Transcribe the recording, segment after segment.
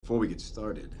Before we get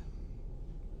started,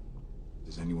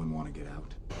 does anyone want to get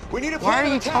out? We need a Why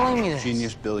are you telling me this?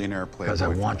 Genius, billionaire, playboy. Because I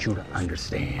want you to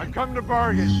understand. I come to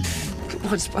bargain. Come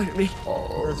on, Spider-Man.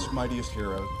 Earth's mightiest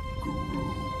hero.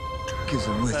 Gives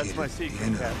them with That's you my to the secret,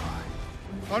 end of Cap.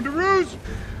 the line. On the ruse.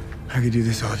 I could do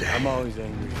this all day. I'm always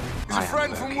angry. He's a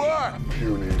friend from work.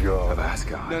 Puny God Of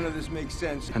Asgard. None of this makes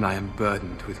sense. and I am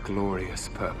burdened with glorious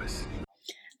purpose.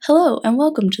 Hello, and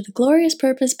welcome to the Glorious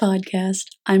Purpose Podcast.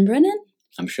 I'm Brennan,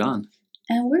 I'm Sean.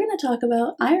 and we're going to talk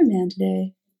about Iron Man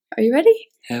today. Are you ready?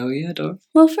 Hell yeah, dog.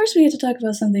 Well, first we have to talk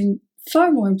about something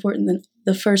far more important than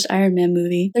the first Iron Man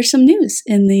movie. There's some news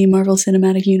in the Marvel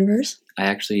Cinematic Universe. I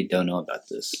actually don't know about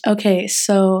this. Okay,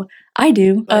 so I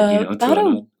do. But you know, do I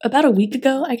know? About a week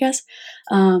ago, I guess,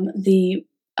 the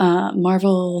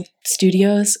Marvel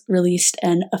Studios released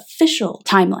an official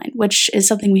timeline, which is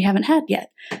something we haven't had yet.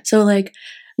 So,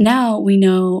 now we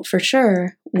know for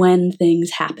sure when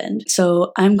things happened.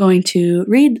 So I'm going to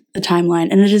read the timeline,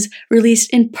 and it is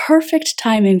released in perfect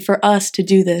timing for us to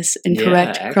do this in Yeah,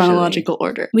 correct actually, chronological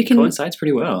order. We can Coincides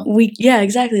pretty well.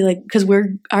 exactly, because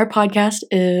our podcast,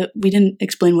 we didn't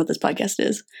explain what this podcast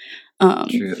is.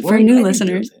 True. For Well, new I can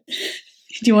listeners, do it.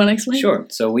 do you want to explain? Sure.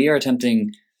 So we are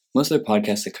attempting, most of the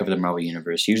podcasts that cover the Marvel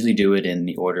Universe usually do it in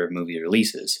the order of movie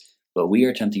releases, but we are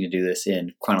attempting to do this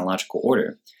in chronological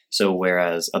order. So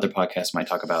whereas other podcasts might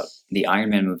talk about the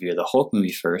Iron Man movie or the Hulk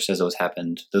movie first, as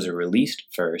those are released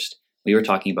first, we were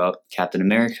talking about Captain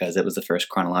America, as it was the first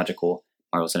chronological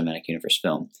Marvel Cinematic Universe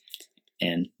film.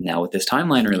 And now with this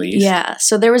timeline release... Yeah,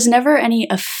 so there was never any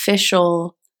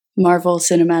official Marvel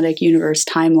Cinematic Universe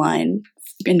timeline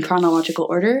in chronological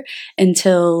order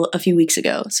until a few weeks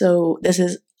ago. So this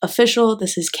is official,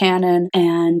 this is canon,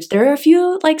 and there are a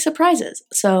few surprises.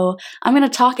 So I'm going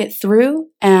to talk it through,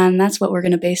 and that's what we're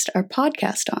going to base our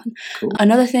podcast on. Cool.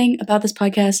 Another thing about this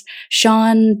podcast,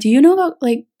 Sean, do you know about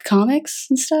comics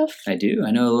and stuff? I do. I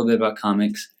know a little bit about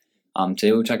comics.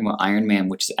 Today we're talking about Iron Man,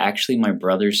 which is actually my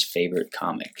brother's favorite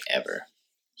comic ever.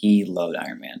 He loved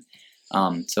Iron Man.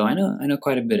 So I know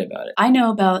quite a bit about it. I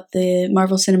know about the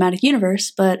Marvel Cinematic Universe,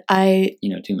 but You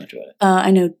know too much about it.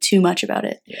 I know too much about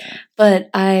it. Yeah. But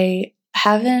I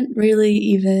haven't really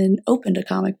even opened a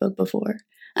comic book before.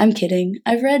 I'm kidding.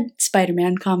 I've read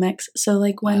Spider-Man comics, so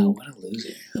when... Wow, what a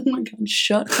loser. Oh my god,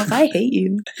 shut up. I hate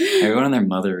you. Everyone and their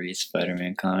mother reads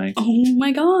Spider-Man comics. Oh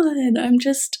my god,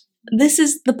 this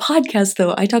is the podcast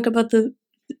though. I talk about the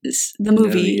movie,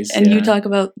 Movies, and yeah. you talk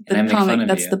about the And I make fun comic. of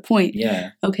That's you. the point.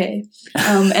 Yeah. Okay.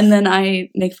 And then I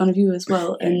make fun of you as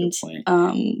well, Yeah, and good point. we're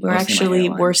Mostly my actually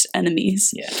hairline. worse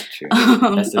enemies. Yeah, true.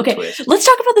 That's the Okay, twist. let's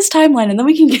talk about this timeline and then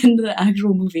we can get into the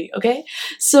actual movie, okay?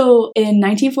 So, in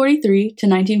 1943 to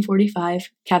 1945,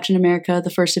 Captain America, the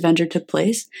First Avenger, took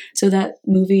place. So, that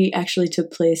movie actually took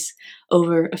place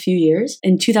over a few years.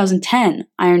 In 2010,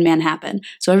 Iron Man happened.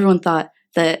 So, everyone thought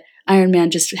that Iron Man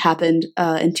just happened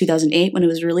in 2008 when it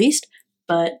was released.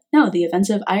 But no, the events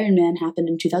of Iron Man happened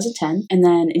in 2010. And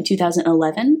then in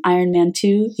 2011, Iron Man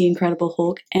 2, The Incredible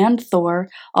Hulk, and Thor,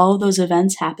 all of those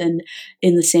events happened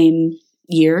in the same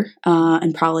year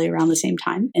and probably around the same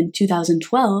time. In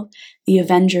 2012, The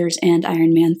Avengers and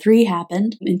Iron Man 3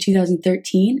 happened. In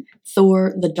 2013,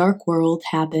 Thor, The Dark World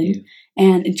happened. Ew.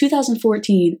 And in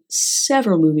 2014,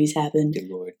 several movies happened. Good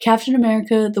lord. Captain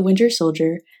America, The Winter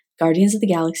Soldier, Guardians of the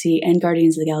Galaxy, and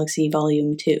Guardians of the Galaxy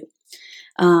Volume 2.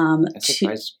 That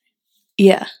surprised me.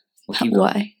 Yeah. We'll keep going.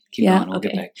 Why? Keep Yeah, going. We'll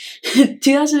okay. get back.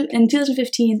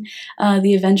 2015,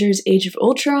 The Avengers Age of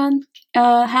Ultron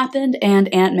happened,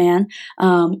 and Ant-Man,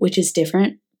 which is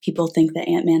different. People think that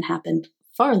Ant-Man happened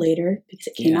far later because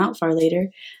it came Yeah. out far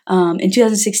later. In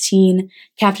 2016,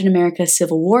 Captain America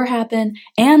Civil War happened,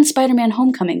 and Spider-Man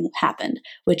Homecoming happened,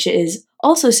 which is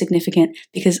also significant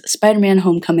because Spider-Man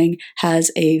Homecoming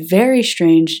has a very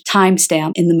strange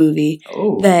timestamp in the movie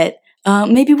Oh. that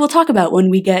maybe we'll talk about when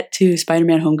we get to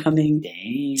Spider-Man Homecoming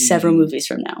Dang. several movies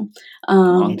from now.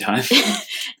 Long time.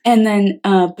 And then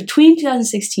between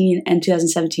 2016 and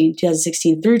 2017,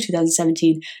 2016 through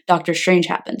 2017, Doctor Strange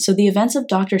happened. So the events of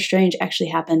Doctor Strange actually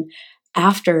happened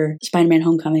after Spider-Man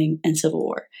Homecoming and Civil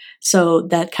War. So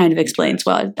that kind of explains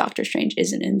why Doctor Strange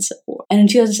isn't in Civil War. And in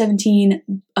 2017,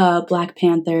 Black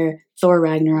Panther, Thor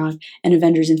Ragnarok, and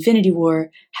Avengers Infinity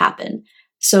War happened.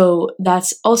 So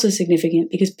that's also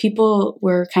significant because people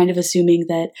were kind of assuming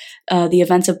that the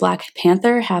events of Black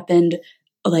Panther happened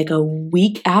a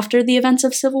week after the events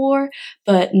of Civil War,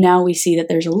 but now we see that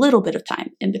there's a little bit of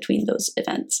time in between those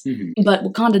events. Mm-hmm. But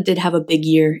Wakanda did have a big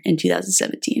year in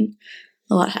 2017.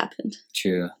 A lot happened.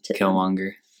 True. To-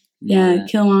 Killmonger. Yeah,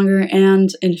 Killmonger and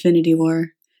Infinity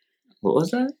War. What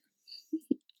was that?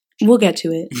 We'll get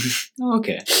to it. Oh,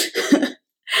 okay.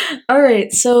 All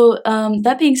right. So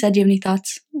that being said, do you have any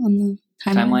thoughts on the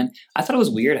timeline? I thought it was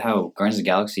weird how Guardians of the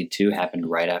Galaxy 2 happened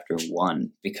right after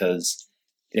 1 because,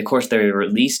 of course, they were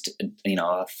released,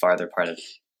 a farther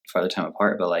time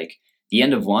apart, but like the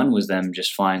end of 1 was them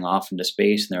just flying off into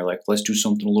space and they're like, let's do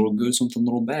something a little good, something a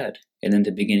little bad. And then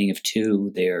the beginning of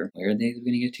 2, where are they at the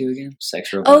beginning of 2 again?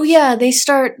 Sex robots? Oh, yeah. They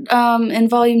start, in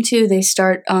Volume 2, they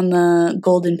start on the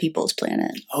Golden People's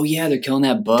planet. Oh, yeah. They're killing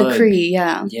that bug. The Kree,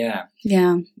 yeah. Yeah.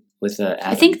 Yeah. With Adam.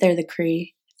 I think they're the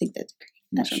Kree. I think they're the Kree.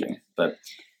 Not sure. But,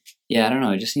 yeah, I don't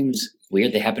know. It just seems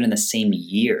weird. They happen in the same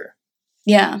year.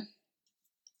 Yeah.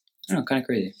 I don't know. Kind of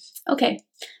crazy. Okay.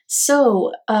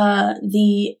 So,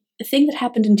 the thing that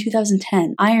happened in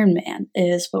 2010, Iron Man,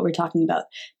 is what we're talking about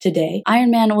today. Iron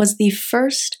Man was the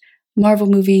first Marvel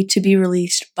movie to be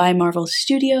released by Marvel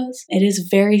Studios. It is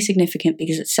very significant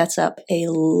because it sets up a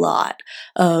lot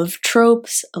of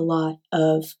tropes, a lot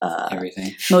of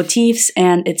Everything. motifs,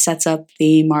 and it sets up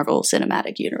the Marvel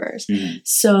Cinematic Universe. Mm-hmm.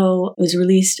 So it was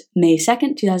released May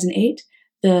 2nd, 2008.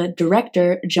 The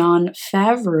director, Jon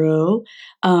Favreau,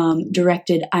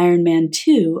 directed Iron Man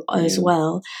 2 as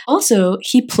well. Also,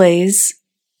 he plays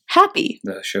Happy,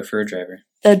 The chauffeur driver.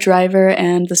 the driver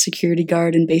and the security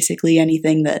guard, and basically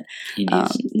anything that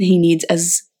he needs.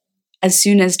 As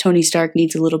soon as Tony Stark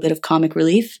needs a little bit of comic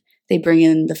relief, they bring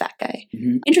in the fat guy.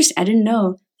 Mm-hmm. Interesting. I didn't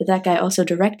know that guy also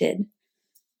directed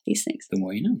these things. The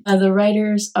more you know. The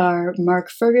writers are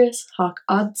Mark Fergus, Hawk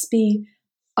Odsby,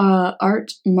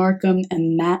 Art Markham,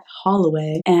 and Matt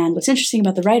Holloway. And what's interesting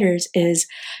about the writers is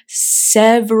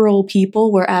several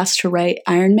people were asked to write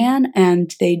Iron Man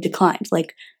and they declined.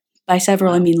 Like, by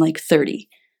several, I mean like 30.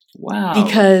 Wow.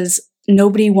 Because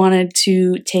nobody wanted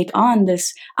to take on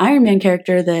this Iron Man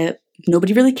character that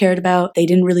nobody really cared about. They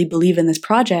didn't really believe in this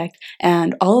project.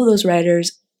 And all of those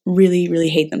writers really, really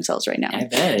hate themselves right now. I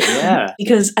bet, yeah.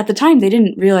 Because at the time, they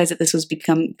didn't realize that this was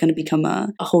going to become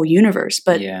a whole universe.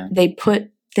 But they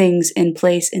put things in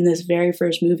place in this very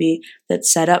first movie that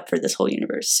set up for this whole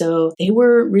universe. So they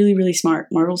were really, really smart.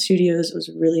 Marvel Studios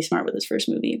was really smart with this first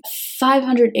movie.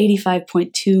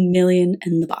 $585.2 million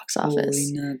in the box office.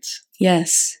 Holy nuts.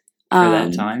 Yes. For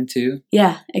that time, too?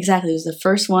 Yeah, exactly. It was the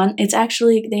first one. They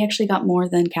actually got more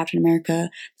than Captain America,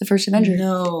 the first Avenger.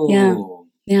 No.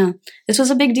 Yeah. This was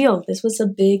a big deal.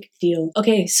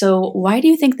 Okay, so why do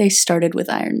you think they started with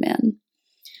Iron Man?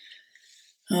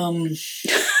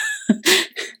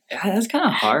 That's kind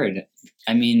of hard.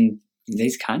 I mean, he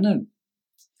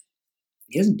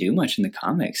doesn't do much in the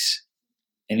comics.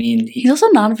 I mean, he's also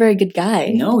not a very good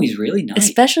guy. No, he's really not.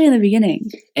 Especially in the beginning.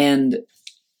 And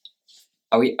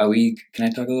can I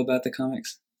talk a little about the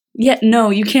comics? Yeah, no,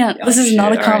 you can't. This is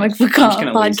not a comic book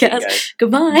podcast.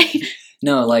 Goodbye.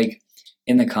 No, like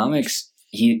in the comics,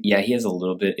 he has a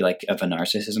little bit like of a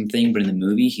narcissism thing, but in the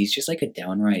movie, he's just like a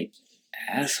downright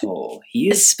asshole. He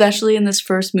is, especially in this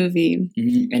first movie.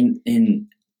 Mm-hmm. And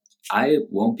I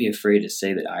won't be afraid to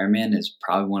say that Iron Man is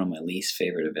probably one of my least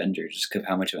favorite Avengers, just because of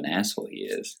how much of an asshole he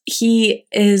is. He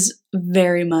is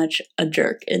very much a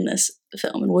jerk in this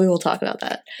film, and we will talk about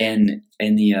that. And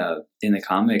in the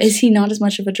comics, is he not as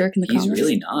much of a jerk in the comics? He's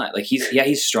really not. Like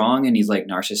he's strong and he's like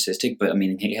narcissistic, but I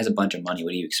mean he has a bunch of money.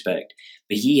 What do you expect?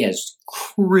 But he has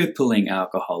crippling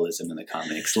alcoholism in the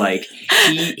comics. Like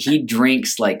he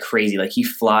drinks like crazy. Like he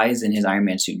flies in his Iron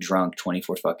Man suit drunk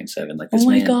 24/7. Like this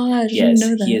man. Oh my gosh! Yes, I didn't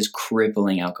know that. He is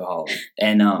crippling alcohol.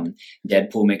 And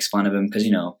Deadpool makes fun of him because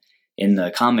in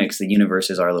the comics the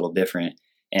universes are a little different.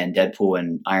 And Deadpool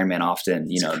and Iron Man often,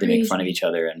 they make fun of each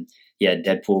other. And yeah,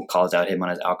 Deadpool calls out him on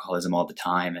his alcoholism all the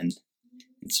time. And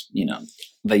it's,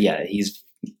 but yeah, he's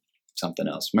something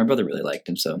else. My brother really liked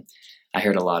him. So I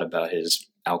heard a lot about his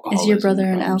alcoholism. Is your brother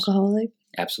an alcoholic?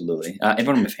 Absolutely.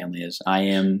 Everyone in my family is. I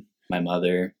am, my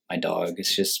mother, my dog.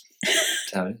 It's just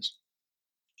that's how it is.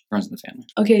 Runs in the family.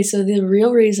 Okay, so the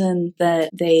real reason that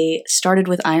they started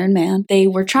with Iron Man, they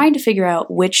were trying to figure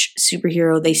out which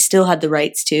superhero they still had the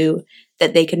rights to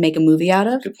that they could make a movie out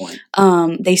of. Good point.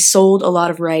 They sold a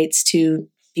lot of rights to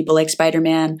people like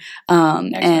Spider-Man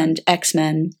and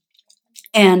X-Men.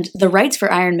 And the rights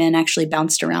for Iron Man actually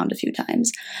bounced around a few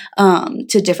times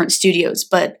to different studios.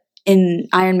 But in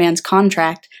Iron Man's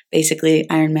contract, they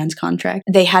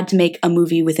had to make a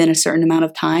movie within a certain amount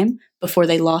of time before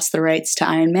they lost the rights to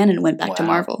Iron Man and went back to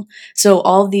Marvel. So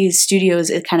all of these studios,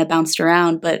 it kind of bounced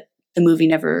around, but the movie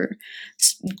never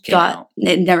came out,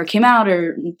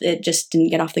 or it just didn't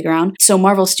get off the ground. So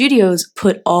Marvel Studios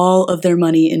put all of their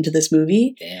money into this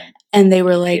movie. Damn. And they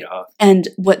were like, and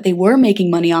what they were making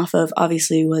money off of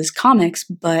obviously was comics,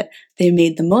 but they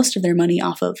made the most of their money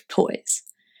off of toys.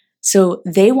 So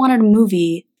they wanted a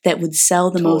movie that would sell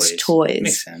the most toys.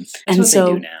 Makes sense. That's what so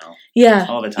they do now. Yeah.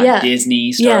 all the time. Yeah.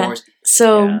 Disney, Star Yeah. Wars.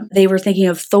 So Yeah. they were thinking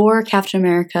of Thor, Captain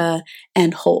America,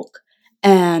 and Hulk,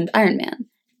 and Iron Man.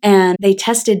 And they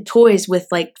tested toys with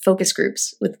like focus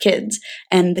groups with kids,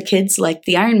 and the kids liked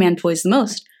the Iron Man toys the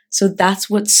most. So that's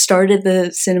what started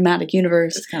the cinematic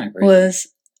universe. That's kind of crazy. Was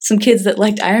some kids that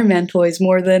liked Iron Man toys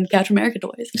more than Captain America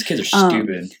toys. These kids are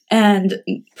stupid. And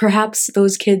perhaps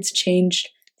those kids changed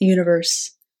the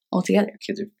universe altogether.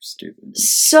 Kids are stupid.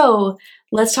 So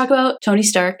let's talk about Tony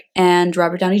Stark and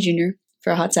Robert Downey Jr. for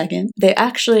a hot second. They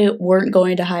actually weren't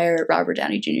going to hire Robert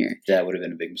Downey Jr. That would have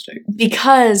been a big mistake.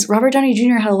 because Robert Downey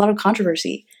Jr. had a lot of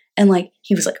controversy. And like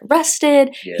he was like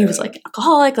arrested, he was like an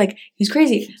alcoholic, like he was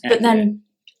crazy. But then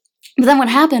what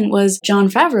happened was Jon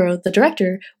Favreau, the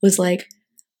director, was like,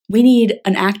 we need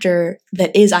an actor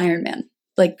that is Iron Man.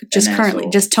 Like just An currently,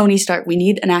 asshole. just Tony Stark. We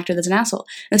need an actor that's an asshole.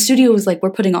 And the studio was like,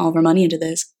 we're putting all of our money into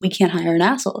this. We can't hire an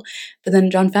asshole. But then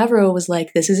Jon Favreau was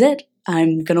like, this is it.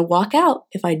 I'm going to walk out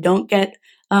if I don't get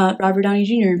Robert Downey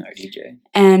Jr. RDJ.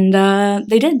 And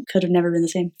they did. Could have never been the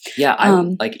same. Yeah,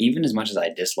 Um, like even as much as I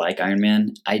dislike Iron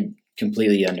Man, I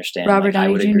completely understand. Robert I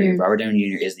Downey would agree. Jr.. Robert Downey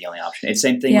Jr. is the only option. It's the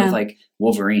same thing Yeah. with like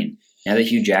Wolverine. Now that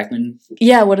Hugh Jackman,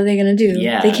 Yeah, what are they going to do?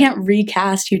 Yeah. They can't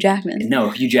recast Hugh Jackman.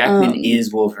 no, Hugh Jackman Um,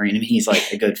 is Wolverine. I mean, he's like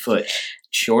a good foot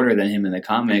shorter than him in the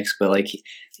comics, but like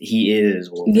he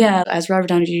is Wolverine. Yeah, as Robert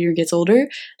Downey Jr. gets older,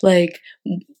 like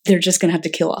they're just gonna have to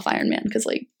kill off Iron Man because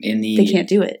like In the they can't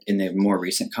do it. in the more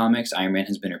recent comics, Iron Man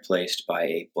has been replaced by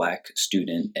a black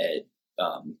student at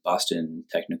Boston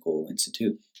Technical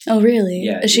Institute. Oh, really?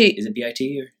 Yeah, Is she? is it BIT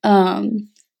or?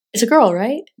 It's a girl,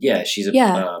 right? Yeah, she's a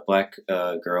Yeah. black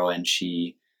girl, and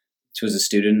she was a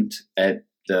student at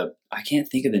I can't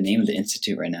think of the name of the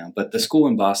institute right now, but the school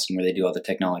in Boston where they do all the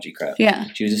technology crap. Yeah.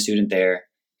 She was a student there,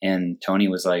 and Tony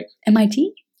was like,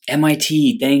 MIT.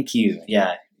 MIT, thank you.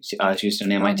 Yeah, she was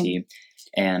doing MIT, Uh-huh.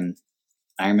 and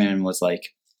Iron Man was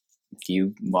like, do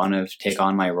you want to take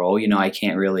on my role? You know, I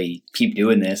can't really keep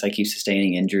doing this. I keep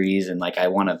sustaining injuries, and like I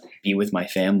want to be with my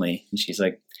family. And she's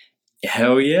like,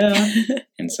 hell yeah.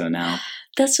 And so now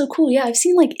That's so cool. Yeah, I've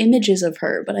seen like images of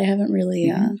her, but I haven't really.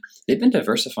 Mhm. they've been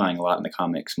diversifying a lot in the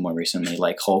comics more recently.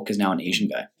 Like Hulk is now an Asian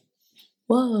guy.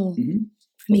 Whoa. Mhm.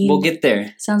 I mean, We'll get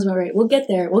there. sounds about right. We'll get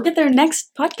there. We'll get there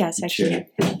next podcast. Actually,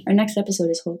 our next episode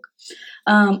is Hulk.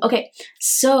 Okay,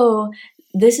 so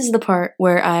this is the part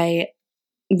where I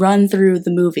run through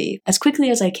the movie as quickly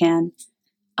as I can.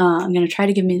 I'm going to try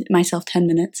to give myself 10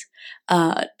 minutes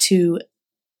to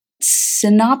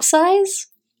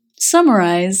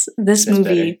summarize this That's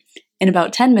movie in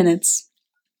about 10 minutes.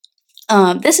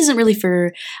 This isn't really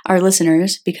for our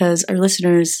listeners because our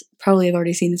listeners probably have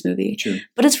already seen this movie, True.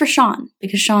 but it's for Sean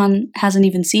because Sean hasn't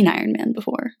even seen Iron Man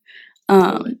before.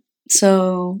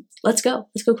 So let's go.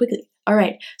 Let's go quickly. All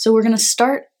right. So we're going to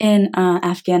start in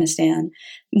Afghanistan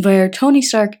where Tony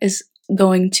Stark is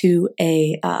going to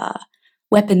a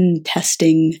weapon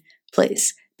testing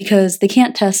place because they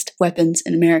can't test weapons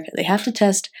in America. They have to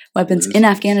test weapons in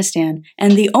Afghanistan.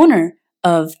 And the owner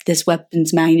of this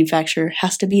weapons manufacturer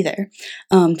has to be there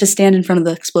to stand in front of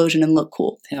the explosion and look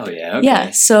cool. Hell yeah. Okay. Yeah,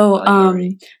 so I like it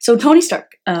already. so Tony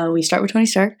Stark. We start with Tony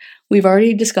Stark. We've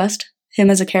already discussed him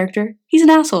as a character. He's an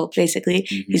asshole, basically.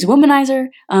 Mhm. He's a womanizer.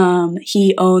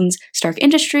 He owns Stark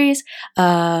Industries.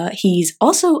 He's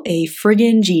also a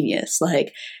friggin' genius.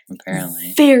 Like,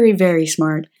 Apparently. very, very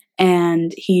smart.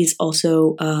 And he's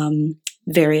also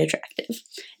very attractive.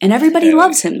 And everybody Hell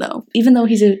loves him, though, even though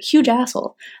he's a huge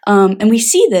asshole. And we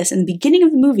see this in the beginning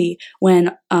of the movie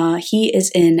when he is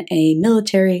in a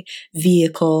military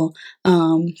vehicle,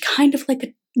 kind of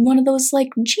like one of those like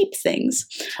Jeep things.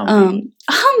 A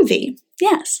Humvee,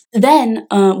 yes. Then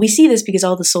we see this because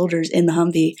all the soldiers in the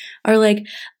Humvee are like,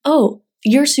 oh,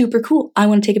 you're super cool. I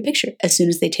want to take a picture. As soon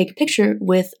as they take a picture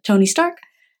with Tony Stark,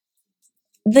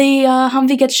 the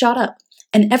Humvee gets shot up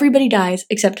and everybody dies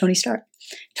except Tony Stark.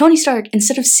 Tony Stark,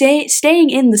 instead of staying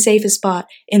in the safest spot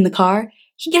in the car,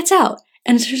 he gets out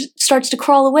and starts to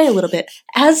crawl away a little bit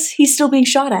as he's still being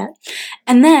shot at.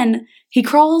 And then he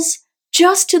crawls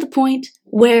just to the point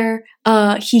where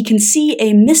he can see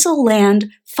a missile land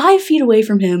 5 feet away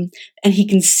from him, and he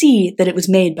can see that it was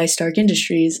made by Stark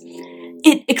Industries.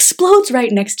 It explodes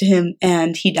right next to him,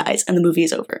 and he dies, and the movie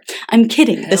is over. I'm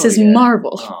kidding. This Hell is yeah.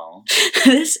 Marvel. Oh.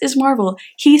 This is Marvel.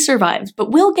 He survives,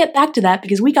 but we'll get back to that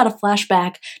because we got a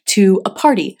flashback to a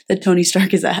party that Tony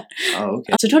Stark is at. Oh,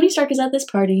 okay. So Tony Stark is at this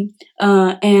party,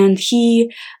 and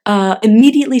he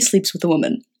immediately sleeps with a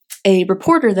woman. A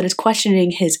reporter that is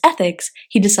questioning his ethics,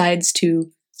 he decides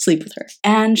to sleep with her.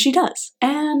 And she does.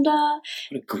 And What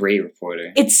a great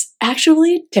reporter. it's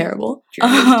actually terrible.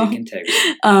 Journalistic integrity.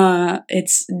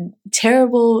 It's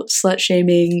terrible slut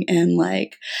shaming, and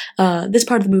like this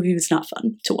part of the movie was not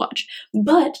fun to watch.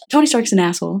 But Tony Stark's an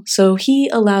asshole, so he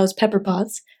allows Pepper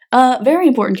Potts, a very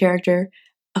important character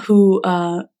who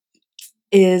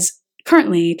is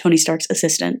currently Tony Stark's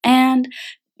assistant, and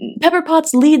Pepper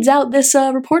Potts leads out this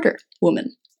reporter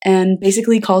woman and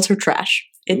basically calls her trash.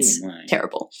 It's Ooh, my.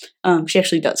 terrible. She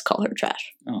actually does call her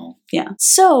trash. Oh. Yeah.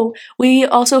 So we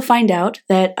also find out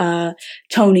that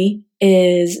Tony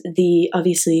is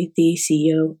obviously the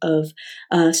CEO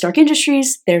of Stark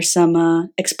Industries. There's some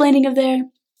explaining of there.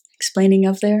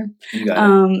 You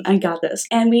got it. I got this.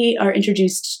 And we are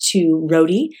introduced to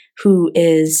Rhodey, who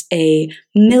is a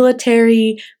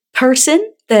military person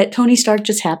that Tony Stark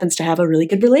just happens to have a really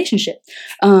good relationship.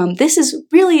 This is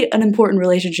really an important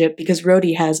relationship because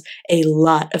Rhodey has a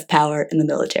lot of power in the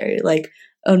military, like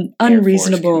an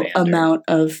unreasonable commander. amount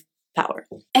of power.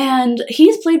 And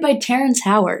he's played by Terrence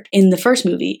Howard in the first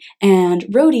movie, and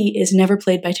Rhodey is never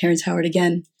played by Terrence Howard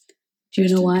again. Do you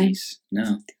Rest know in why? peace.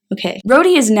 No. Okay.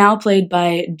 Rhodey is now played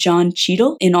by John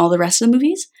Cheadle in all the rest of the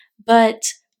movies, but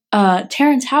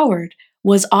Terrence Howard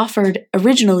was offered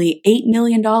originally $8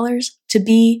 million to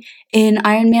be in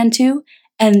Iron Man 2,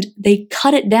 and they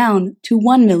cut it down to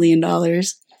 $1 million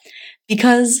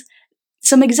because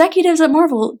some executives at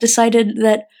Marvel decided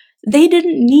that they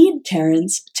didn't need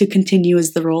Terrence to continue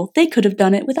as the role. They could have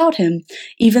done it without him,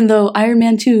 even though Iron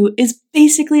Man 2 is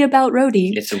basically about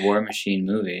Rhodey. It's a War Machine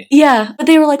movie. Yeah, but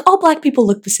they were like, all black people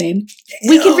look the same.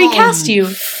 We can recast you.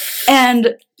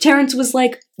 And Terrence was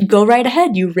like, go right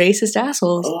ahead, you racist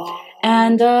assholes.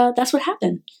 And that's what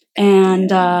happened.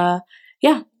 And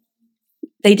yeah,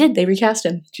 they did. They recast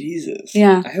him. Jesus.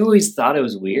 Yeah. I always thought it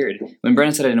was weird. When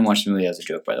Brennan said I didn't watch the movie, that was a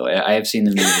joke, by the way. I have seen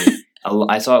the movie.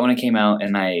 I saw it when it came out,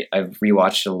 and I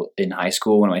rewatched it in high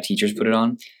school when my teachers put it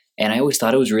on. And I always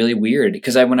thought it was really weird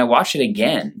because when I watched it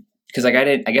again, because like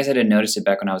I guess I didn't notice it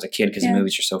back when I was a kid because the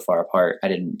movies are so far apart. I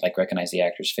didn't like recognize the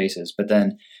actors' faces. But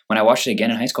then when I watched it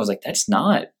again in high school, I was like, that's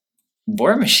not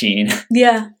War Machine.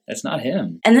 Yeah. That's not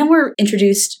him. And then we're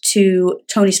introduced to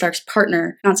Tony Stark's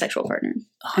partner, not sexual partner.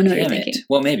 Oh, I know what you're damn thinking. it.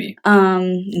 Well, maybe.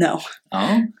 No.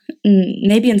 Oh?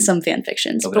 Maybe in some fan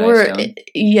fictions. But Obadiah Stane?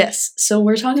 yes. So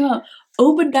we're talking about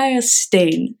Obadiah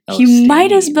Stane. Oh, He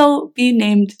might as Stane. well be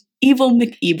named Evil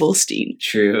McEvilstein.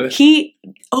 True.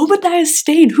 Obadiah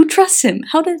Stane, who trusts him?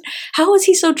 How was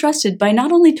he so trusted by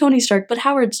not only Tony Stark, but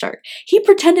Howard Stark? He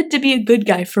pretended to be a good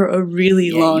guy for a really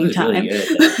long he was time. really good at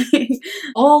that.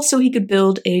 All so he could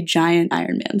build a giant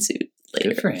Iron Man suit later.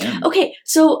 Good for him. Okay,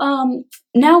 so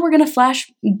now we're gonna flash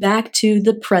back to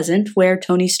the present where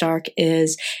Tony Stark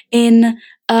is in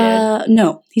Dead?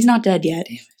 No, he's not dead yet.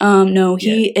 No,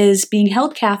 he is being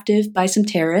held captive by some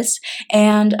terrorists,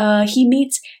 and he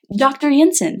meets Dr.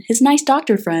 Yinsen, his nice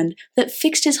doctor friend that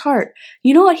fixed his heart.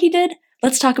 You know what he did?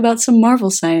 Let's talk about some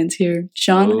Marvel science here.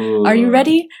 Sean, are you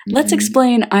ready? Let's Mhm.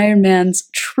 explain Iron Man's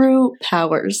true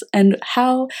powers and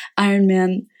how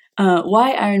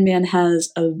why Iron Man has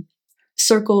a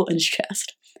circle in his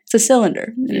chest. It's a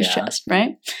cylinder in his Yeah. chest,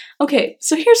 right? Okay,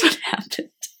 so here's what happened.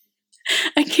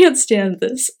 I can't stand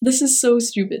this. This is so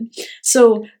stupid.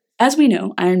 So, as we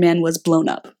know, Iron Man was blown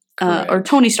up. Or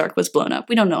Tony Stark was blown up.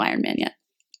 We don't know Iron Man yet.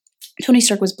 Tony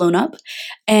Stark was blown up,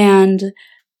 and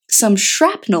some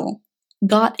shrapnel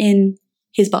got in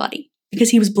his body because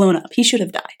he was blown up. He should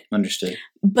have died. Understood.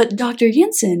 But Dr.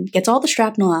 Yinsen gets all the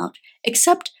shrapnel out,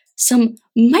 except some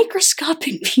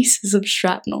microscopic pieces of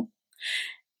shrapnel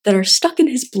that are stuck in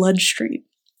his bloodstream.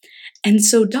 And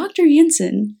so Dr.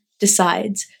 Yinsen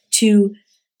decides to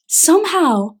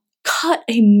somehow cut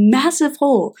a massive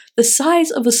hole the size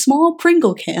of a small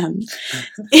Pringle can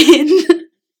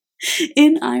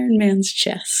in Iron Man's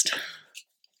chest.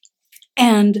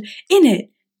 And in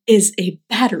it is a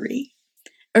battery.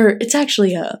 Or it's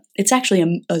actually a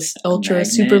ultra magnet?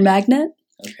 super magnet.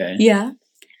 Okay. Yeah.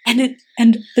 And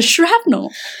the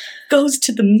shrapnel goes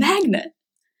to the magnet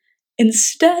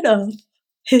instead of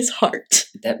his heart.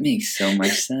 That makes so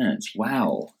much sense.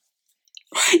 Wow.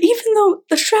 Even though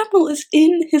the shrapnel is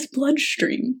in his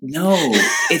bloodstream. No,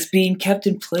 it's being kept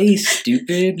in place,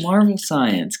 stupid Marvel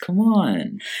science. Come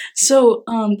on. So,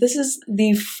 this is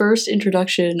the first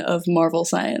introduction of Marvel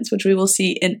science, which we will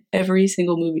see in every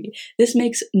single movie. This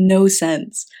makes no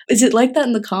sense. Is it like that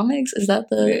in the comics? Is that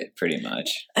the... Yeah, pretty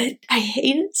much. I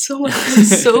hate it so much.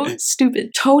 It's so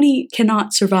stupid. Tony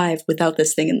cannot survive without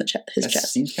this thing in his That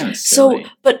chest. seems kind of So, silly.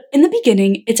 but in the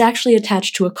beginning, it's actually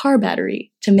attached to a car battery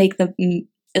to make the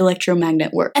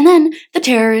electromagnet work. And then the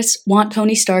terrorists want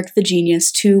Tony Stark, the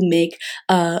genius, to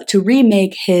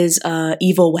remake his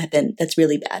evil weapon that's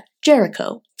really bad,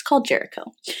 Jericho. It's called Jericho.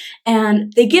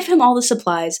 And they give him all the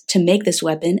supplies to make this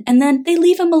weapon, and then they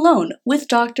leave him alone with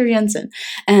Dr. Jensen.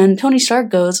 And Tony Stark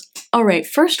goes, all right,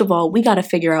 first of all, we got to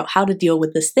figure out how to deal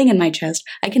with this thing in my chest.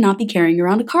 I cannot be carrying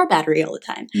around a car battery all the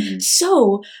time. Mm-hmm.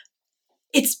 So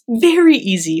it's very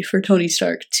easy for Tony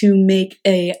Stark to make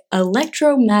a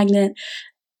electromagnet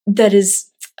that is,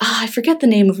 I forget the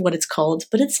name of what it's called,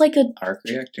 but it's like Arc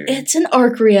reactor? it's an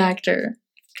arc reactor.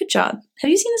 Good job. Have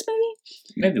you seen this movie?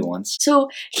 Maybe once. So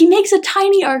he makes a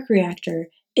tiny arc reactor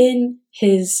in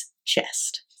his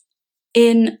chest,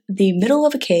 in the middle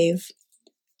of a cave,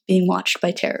 being watched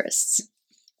by terrorists,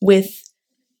 with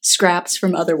scraps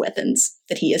from other weapons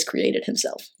that he has created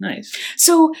himself. Nice.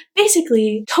 So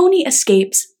basically, Tony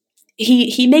escapes.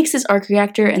 He makes this arc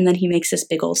reactor, and then he makes this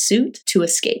big old suit to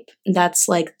escape. That's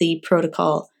like the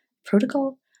prototype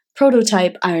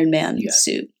Iron Man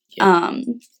suit. Yeah.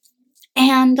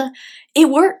 And it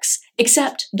works,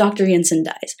 except Dr. Jensen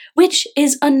dies, which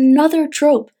is another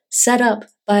trope set up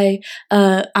by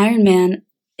Iron Man.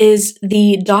 Is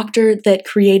the doctor that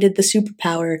created the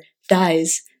superpower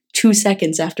dies 2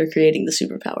 seconds after creating the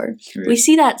superpower. Right. We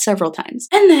see that several times.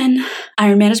 And then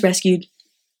Iron Man is rescued.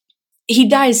 He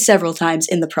dies several times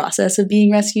in the process of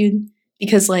being rescued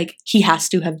because, like, he has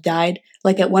to have died.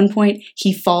 Like, at one point,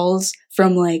 he falls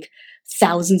from, like,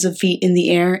 thousands of feet in the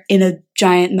air in a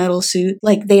giant metal suit.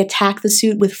 Like, they attack the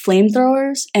suit with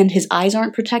flamethrowers and his eyes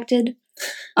aren't protected.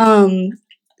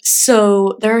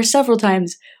 So there are several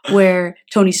times where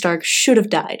Tony Stark should have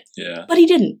died. Yeah. But he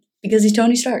didn't, because he's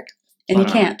Tony Stark. And Plot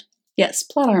he can't. Yes,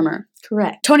 plot armor.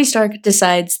 Correct. Tony Stark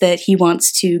decides that he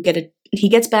wants to he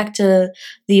gets back to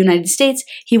the United States.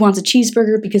 He wants a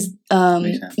cheeseburger because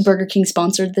Makes sense. Burger King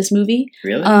sponsored this movie.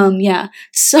 Really? Yeah.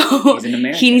 So He's an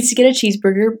American. he needs to get a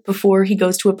cheeseburger before he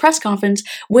goes to a press conference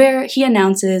where he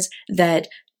announces that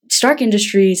Stark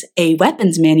Industries, a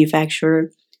weapons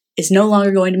manufacturer, is no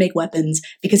longer going to make weapons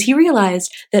because he realized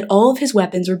that all of his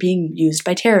weapons were being used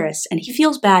by terrorists, and he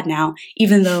feels bad now,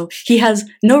 even though he has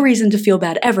no reason to feel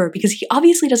bad ever because he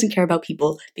obviously doesn't care about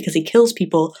people because he kills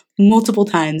people multiple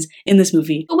times in this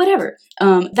movie. But whatever.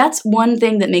 That's one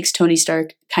thing that makes Tony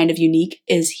Stark kind of unique,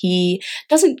 is he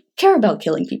doesn't care about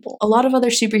killing people. A lot of other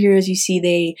superheroes you see,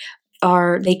 they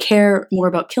care more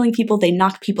about killing people. They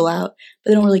knock people out, but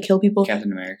they don't really kill people.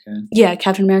 Captain America. Yeah,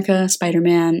 Captain America,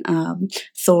 Spider-Man,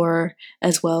 Thor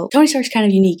as well. Tony Stark's kind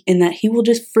of unique in that he will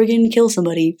just friggin' kill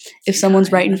somebody if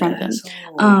someone's right in front of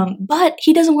him. But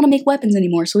he doesn't want to make weapons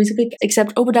anymore, so he's a good,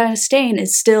 except Obadiah Stane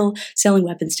is still selling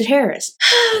weapons to terrorists.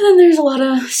 Then there's a lot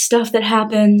of stuff that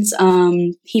happens.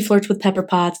 He flirts with Pepper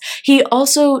Potts. He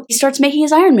starts making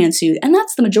his Iron Man suit, and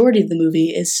that's the majority of the movie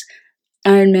is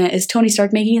Tony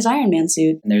Stark making his Iron Man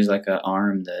suit. And there's like an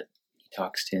arm that he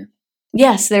talks to.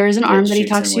 Yes, there is an arm that he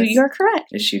shoots talks him to. with- You're correct.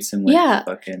 It shoots him with Yeah.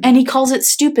 fucking... And he calls it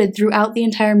stupid throughout the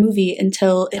entire movie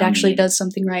until it actually does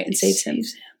something right and saves him.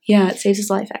 Yeah, it saves his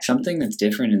life, actually. Something that's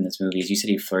different in this movie is you said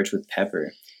he flirts with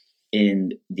Pepper.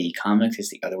 In the comics,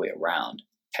 it's the other way around.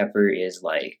 Pepper is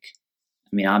like,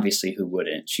 I mean, obviously, who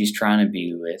wouldn't? She's trying to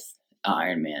be with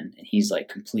Iron Man, and he's like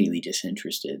completely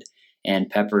disinterested. And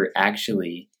Pepper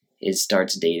actually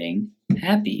starts dating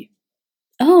Happy.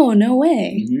 Oh, no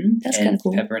way. Mm-hmm. That's kinda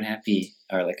cool. Pepper and Happy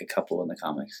are like a couple in the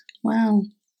comics. Wow,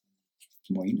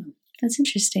 The more you know. that's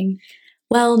interesting.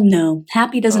 Well, no.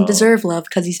 Happy doesn't Oh. deserve love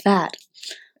because he's fat.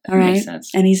 All That right? makes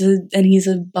sense. And he's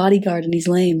a bodyguard and he's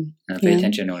lame. Pay Yeah.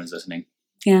 attention, no one is listening.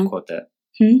 Yeah. Quote that.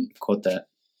 Hmm? Quote that.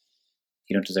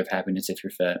 You don't deserve happiness if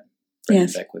you're fat. Bring it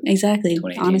Yes, back with exactly.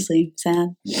 2018. Honestly,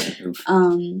 sad. Oof.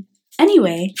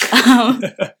 Anyway,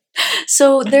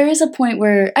 so there is a point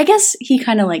where I guess he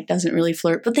kind of like doesn't really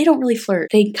flirt, but they don't really flirt.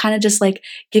 They kind of just like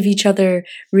give each other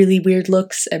really weird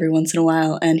looks every once in a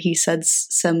while, and he says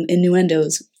some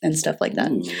innuendos and stuff like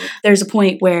that. Ooh. There's a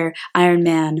point where Iron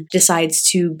Man decides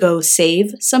to go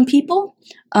save some people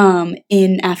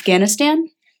in Afghanistan.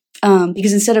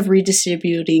 Because instead of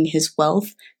redistributing his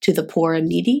wealth to the poor and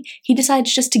needy, he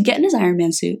decides just to get in his Iron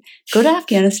Man suit, go to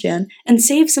Afghanistan, and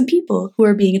save some people who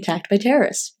are being attacked by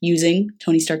terrorists using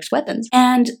Tony Stark's weapons.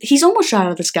 And he's almost shot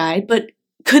at this guy, but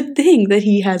good thing that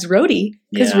he has Rhodey,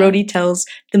 because Yeah. Rhodey tells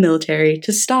the military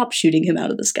to stop shooting him out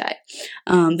of the sky.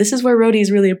 This is where Rhodey is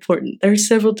really important. There are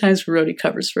several times where Rhodey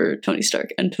covers for Tony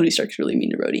Stark, and Tony Stark's really mean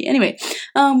to Rhodey. Anyway,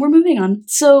 we're moving on.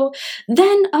 So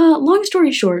then, long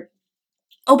story short,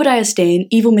 Obadiah Stane,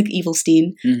 Evil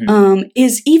McEvilstein, Mhm.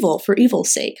 is evil for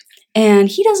evil's sake. And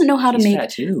he doesn't know how to He's make...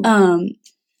 fat too.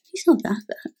 He's not that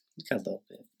fat. He's got a little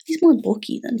bit. He's more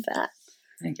bulky than fat.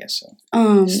 I guess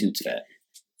so. Suit's fat.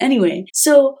 Anyway,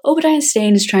 so Obadiah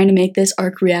Stane is trying to make this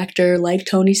arc reactor like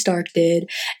Tony Stark did,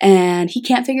 and he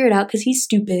can't figure it out because he's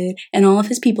stupid, and all of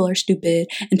his people are stupid,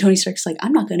 and Tony Stark's like,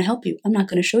 I'm not going to help you. I'm not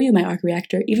going to show you my arc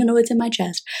reactor, even though it's in my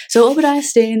chest. So Obadiah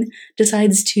Stane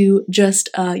decides to just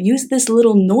use this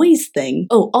little noise thing.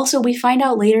 Oh, also, we find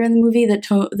out later in the movie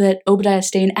that Obadiah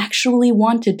Stane actually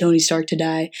wanted Tony Stark to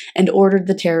die and ordered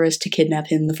the terrorists to kidnap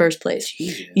him in the first place.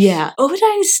 Jesus. Yeah,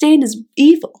 Obadiah Stane is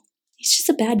evil. He's just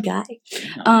a bad guy.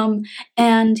 Yeah.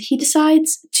 And he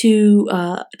decides to,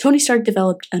 Tony Stark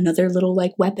developed another little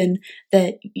like weapon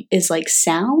that is like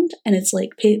sound, and it's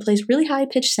like plays really high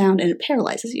pitched sound and it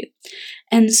paralyzes you.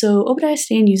 And so Obadiah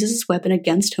Stane uses this weapon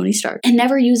against Tony Stark and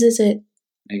never uses it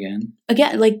again.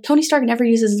 Like Tony Stark never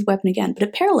uses his weapon again, but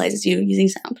it paralyzes you using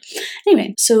sound.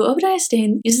 Anyway, so Obadiah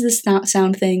Stane uses this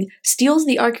sound thing, steals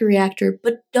the arc reactor,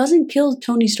 but doesn't kill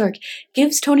Tony Stark.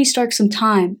 Gives Tony Stark some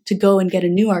time to go and get a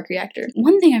new arc reactor.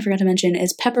 One thing I forgot to mention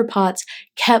is Pepper Potts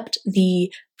kept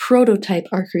the prototype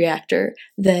arc reactor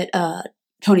that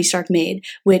Tony Stark made,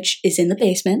 which is in the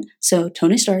basement. So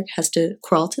Tony Stark has to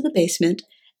crawl to the basement,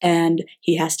 and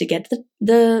he has to get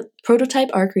the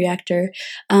prototype arc reactor,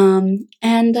 and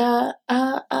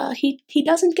he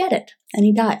doesn't get it, and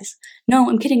he dies. No,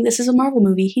 I'm kidding. This is a Marvel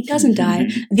movie. He doesn't die.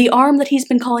 The arm that he's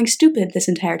been calling stupid this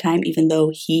entire time, even though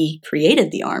he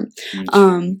created the arm,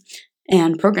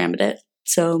 and programmed it,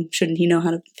 so shouldn't he know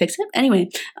how to fix it? Anyway,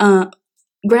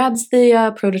 grabs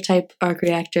the prototype arc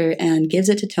reactor and gives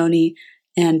it to Tony,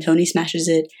 and Tony smashes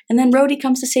it, and then Rhodey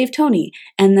comes to save Tony,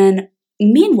 and then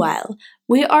meanwhile,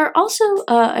 we are also,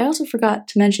 I also forgot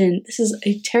to mention, this is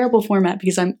a terrible format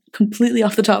because I'm completely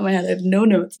off the top of my head, I have no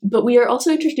notes, but we are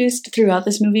also introduced throughout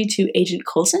this movie to Agent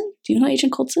Coulson. Do you know who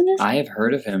Agent Coulson is? I have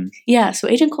heard of him. Yeah, so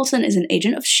Agent Coulson is an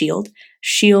agent of S.H.I.E.L.D.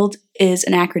 S.H.I.E.L.D. is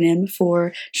an acronym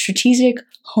for Strategic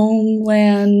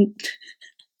Homeland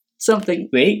something.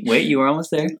 Wait, you were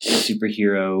almost there?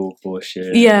 Superhero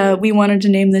bullshit. Yeah, we wanted to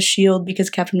name this shield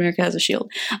because Captain America has a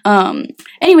shield.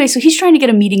 Anyway, so he's trying to get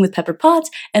a meeting with Pepper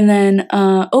Potts, and then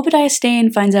Obadiah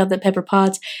Stane finds out that Pepper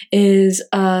Potts is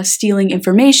stealing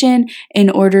information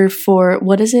in order for,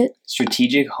 what is it?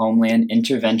 Strategic Homeland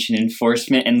Intervention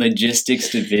Enforcement and Logistics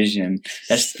Division.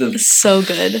 That's the... So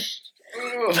good.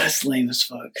 That's lame as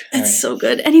fuck. It's so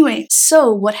good. Anyway,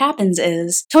 so what happens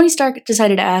is Tony Stark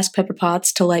decided to ask Pepper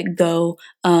Potts to like go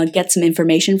get some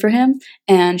information for him,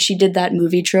 and she did that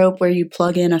movie trope where you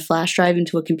plug in a flash drive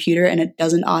into a computer and it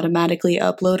doesn't automatically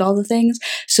upload all the things.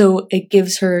 So it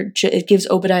gives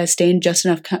Obadiah Stane just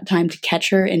enough time to catch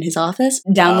her in his office,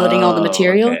 downloading all the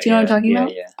material. Okay, Do you know what I'm talking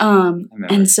about? Yeah.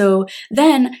 And so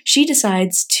then she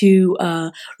decides to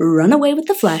run away with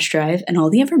the flash drive and all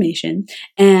the information,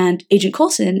 and Agent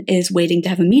Coulson is waiting to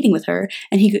have a meeting with her,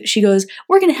 and she goes,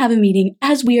 "We're going to have a meeting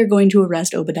as we are going to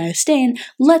arrest Obadiah Stane.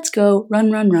 Let's go,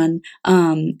 run.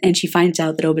 And she finds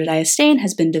out that Obadiah Stane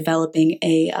has been developing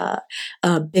a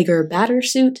bigger batter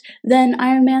suit than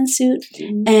Iron Man's suit,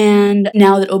 and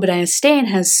now that Obadiah Stane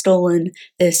has stolen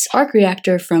this arc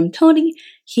reactor from Tony,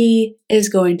 he is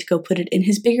going to go put it in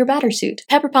his bigger batter suit.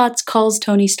 Pepper Potts calls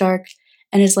Tony Stark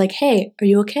and is like, "Hey, are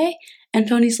you okay?" And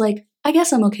Tony's like, "I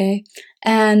guess I'm okay."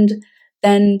 And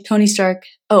then Tony Stark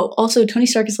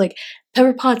is like,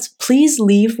 "Pepper Potts, please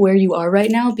leave where you are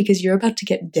right now because you're about to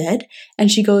get dead."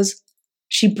 And she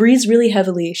breathes really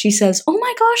heavily. She says, oh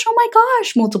my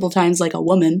gosh, multiple times like a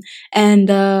woman. And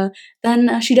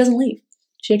then she doesn't leave.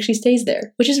 She actually stays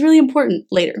there, which is really important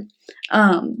later.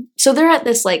 So they're at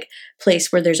this like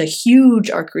place where there's a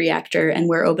huge arc reactor and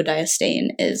where Obadiah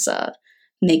Stane is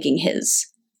making his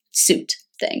suit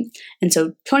thing. And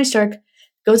so Tony Stark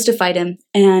goes to fight him,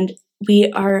 and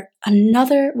we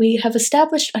have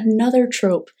established another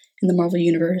trope in the Marvel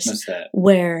Universe. What's that?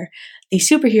 Where the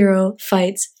superhero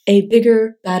fights a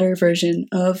bigger, badder version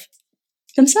of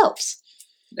themselves.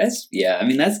 That's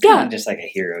kind of just like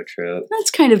a hero trope.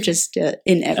 That's kind of just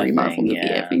in every Marvel movie.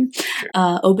 Yeah.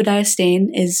 Sure. Obadiah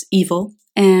Stane is evil,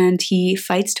 and he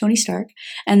fights Tony Stark,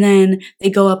 and then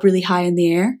they go up really high in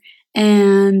the air,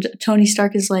 and Tony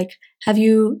Stark is like, "Have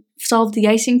you solved the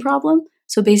icing problem?"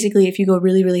 So basically, if you go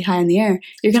really, really high in the air,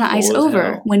 you're going to ice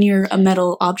over hell. when you're a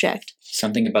metal object.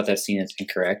 Something about that scene that's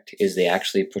incorrect is they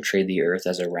actually portrayed the Earth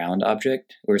as a round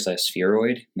object, or as a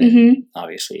spheroid. Mm-hmm.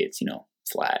 Obviously, it's,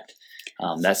 flat.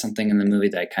 That's something in the movie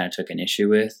that I kind of took an issue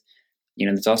with.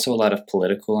 There's also a lot of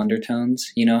political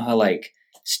undertones. You know how, like,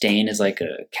 Stane is like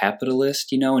a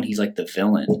capitalist, and he's like the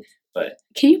villain. But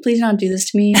can you please not do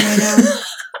this to me right now?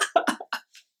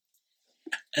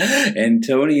 And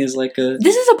Tony is like a...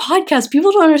 This is a podcast.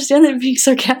 People don't understand that I'm being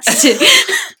sarcastic.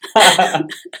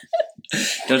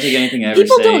 Don't take anything I ever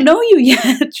People say. don't know you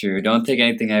yet. True. Don't take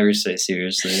anything I ever say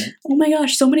seriously. Oh my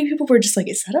gosh, so many people were just like,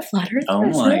 is that a flat earther? Oh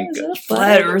Is my that- is that god. a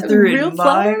Flat earther Real in flat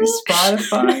my earther?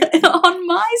 Spotify. On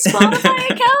my Spotify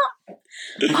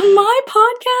account? On my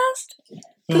podcast?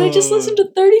 Did I just listen to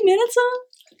 30 minutes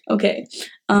of? Okay.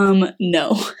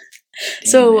 No.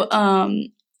 So,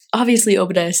 obviously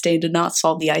Obadiah Stane did not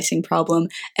solve the icing problem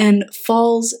and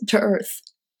falls to Earth.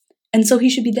 And so he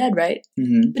should be dead, right?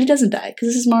 Mm-hmm. But he doesn't die, because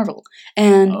this is Marvel.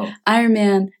 And Oh. Iron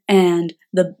Man and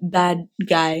the bad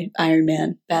guy Iron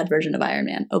Man, bad version of Iron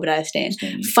Man, Obadiah Stane,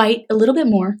 fight a little bit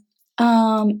more.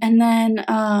 And then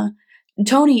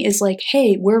Tony is like,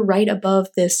 hey, we're right above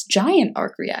this giant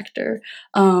arc reactor.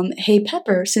 Hey,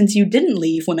 Pepper, since you didn't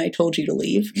leave when I told you to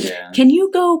leave, Yeah. can you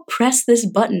go press this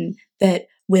button that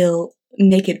will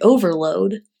make it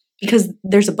overload? Because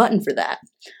there's a button for that.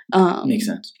 Makes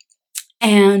sense.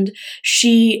 And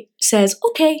she says,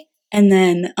 okay. And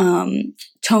then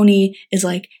Tony is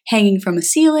like hanging from a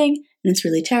ceiling, and it's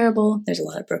really terrible. There's a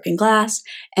lot of broken glass.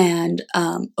 And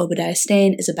Obadiah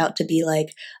Stane is about to be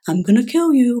like, I'm going to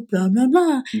kill you, blah, blah,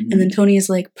 blah. Mhm. And then Tony is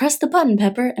like, press the button,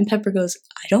 Pepper. And Pepper goes,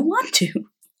 I don't want to.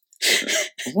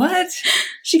 What?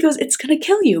 She goes, it's going to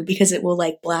kill you, because it will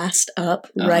like blast up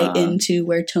right Uh-huh. into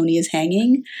where Tony is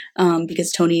hanging,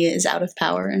 because Tony is out of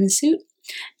power in his suit.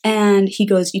 And he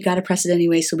goes, you got to press it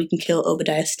anyway so we can kill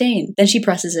Obadiah Stane. Then she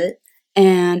presses it,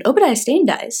 and Obadiah Stane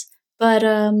dies. But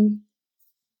Iron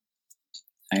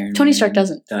Tony Man Stark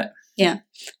doesn't. die.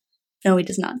 No, he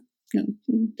does not. No,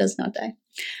 he does not die.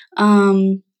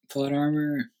 Plot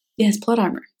armor. Yes, plot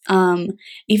armor.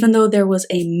 Even though there was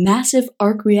a massive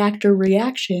arc reactor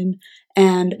reaction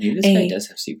and Maybe this guy does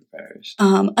have superpowers.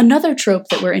 another trope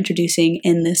that we're introducing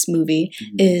in this movie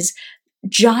Mhm. is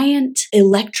giant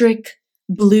electric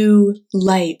blue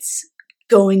lights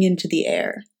going into the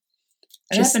air.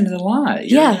 It just- happens a lot.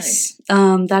 You're Yes, that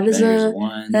right. is Avengers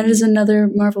 1. that is another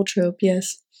Marvel trope.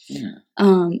 Yes. Yeah.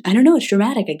 I don't know. It's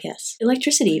dramatic, I guess.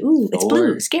 Electricity. Ooh, it's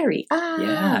blue. Thor. Scary.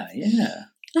 Ah. Yeah.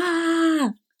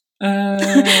 Ah.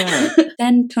 Uh,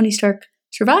 Then Tony Stark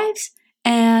survives,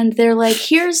 and they're like,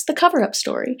 here's the cover-up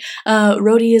story.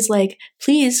 Rhodey is like,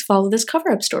 please follow this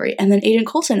cover-up story. And then Agent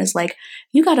Coulson is like,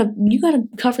 you gotta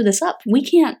cover this up. We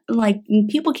can't, like,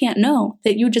 people can't know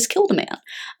that you just killed a man,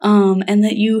 and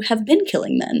that you have been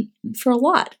killing men for a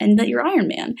lot, and that you're Iron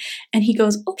Man. And he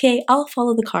goes, okay, I'll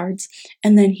follow the cards.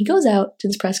 And then he goes out to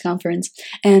this press conference,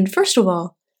 and first of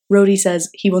all, Rhodey says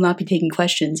he will not be taking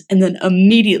questions, and then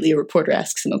immediately a reporter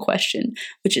asks him a question,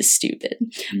 which is stupid.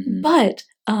 mhm. But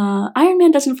Iron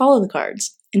Man doesn't follow the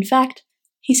cards. In fact,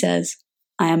 he says,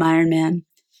 I am Iron Man.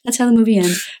 That's how the movie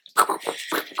ends.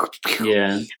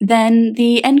 Yeah. Then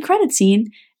the end credit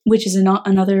scene, which is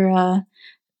another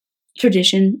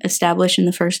tradition established in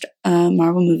the first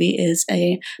Marvel movie, is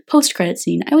a post-credit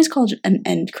scene. I always call it an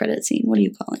end credit scene. What do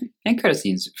you call it? And credit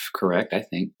scene's correct, I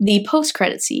think. The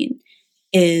post-credit scene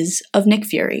is of Nick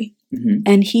Fury, Mm-hmm.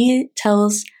 and he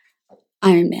tells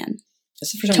Iron Man,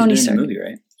 That's the first time Tony he's been in Stark. the movie,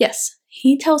 right? yes,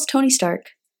 he tells Tony Stark,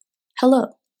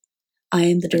 hello, I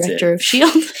am the That's director it. of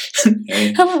S.H.I.E.L.D.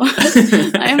 Hey. Hello,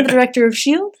 I am the director of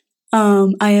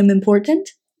S.H.I.E.L.D. I am important,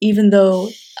 even though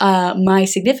my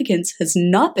significance has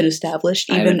not been established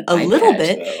I have even an a eye little patch,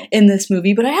 bit though. in this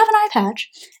movie, but I have an eye patch,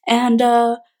 and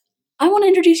I want to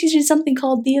introduce you to something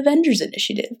called the Avengers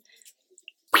Initiative.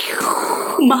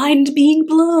 Mind being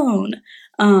blown.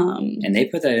 And they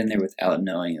put that in there without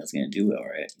knowing it was going to do well,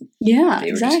 right? Yeah, They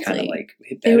were exactly. just kind of like,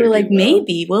 it They better were like, do well.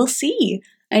 maybe we'll see.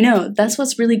 I know, that's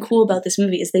what's really cool about this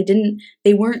movie is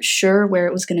they weren't sure where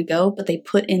it was going to go, but they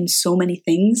put in so many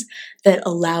things that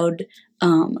allowed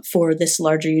for this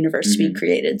larger universe to be Mhm.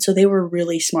 created. So they were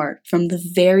really smart. From the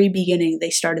very beginning,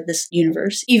 they started this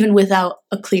universe, even without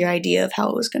a clear idea of how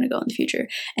it was going to go in the future.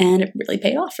 And it really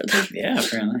paid off for them. Yeah,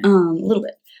 apparently. A little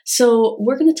bit. So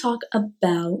we're going to talk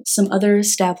about some other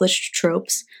established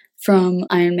tropes from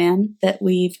Iron Man that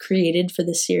we've created for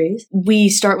this series. We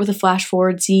start with a flash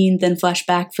forward scene, then flash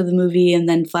back for the movie, and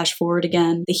then flash forward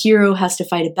again. The hero has to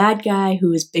fight a bad guy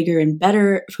who's a bigger and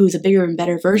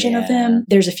better version of Yeah. him.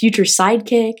 There's a future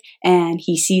sidekick, and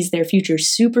he sees their future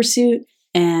super suit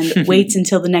and waits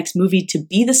until the next movie to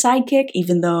be the sidekick,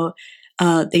 even though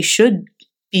they should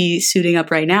be suiting up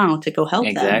right now to go help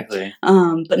them. Exactly.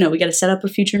 But no, we got to set up a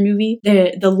future movie.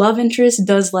 The love interest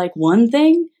does like one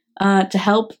thing to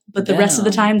help, but the rest of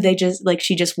the Venom. time they just like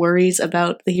she just worries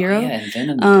about the hero. Oh, yeah, and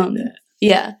Venom Um, did that.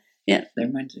 Yeah. Yeah.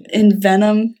 Never mind. In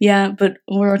Venom, yeah, but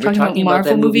we're talking about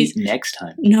Marvel that movies. movie next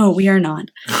time. No, we are not.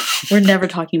 We're never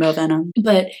talking about Venom.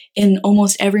 But in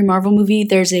almost every Marvel movie,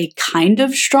 there's a kind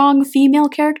of strong female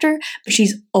character, but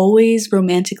she's always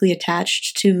romantically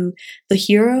attached to the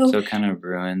hero. So it kind of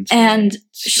ruins. And her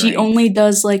she strength. only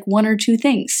does like one or two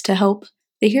things to help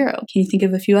the hero. Can you think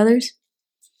of a few others?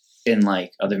 in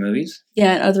like other movies.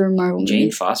 Yeah, in other Marvel Jane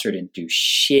movies. Foster didn't do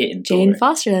shit in Jane Thor.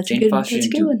 Foster, that's Jane a Foster good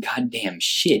didn't do one. goddamn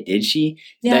shit, did she?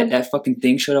 Yeah. That fucking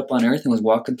thing showed up on Earth and was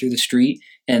walking through the street,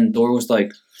 and Thor was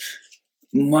like,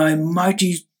 "My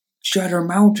mighty shatter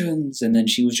mountains," and then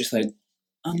she was just like,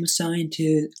 "I'm a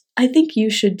scientist." I think you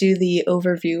should do the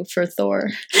overview for Thor.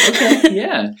 Okay,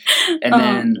 yeah. And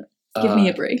then Give me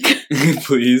a break.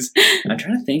 please. I'm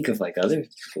trying to think of like other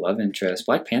love interests.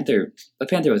 Black Panther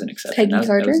was an exception. Peggy that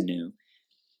Carter? was new.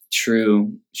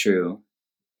 True.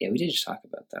 Yeah, we did just talk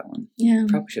about that one. Yeah,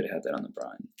 Probably should have had that on the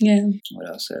Brian. yeah. What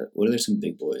else? What are there some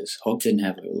big boys? Hulk didn't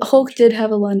have a love Hulk interest. did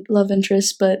have a love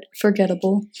interest, but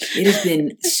forgettable. It has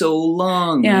been so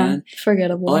long, Yeah, man.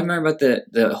 forgettable. All I remember about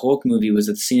the Hulk movie was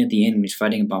the scene at the end when he's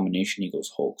fighting Abomination. He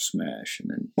goes Hulk smash,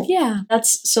 and then Yeah,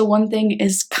 that's so one thing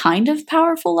is kind of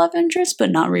powerful love interest,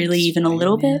 but not really even a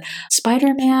little bit.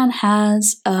 Spider-Man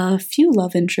has a few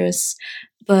love interests,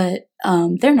 but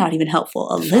they're not even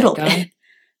helpful. A little guy? bit.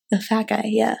 The fat guy,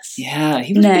 yes. Yeah,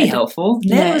 he was Ned. pretty helpful.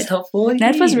 Ned was helpful. What do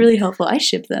you Ned was mean? really helpful. I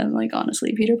ship them, like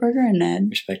honestly. Peter Parker and Ned.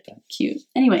 Respect that. Cute.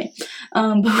 Anyway,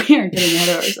 but we aren't getting ahead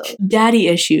of ourselves. Daddy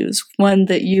issues. One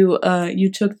that you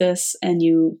took this and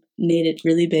you made it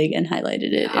really big and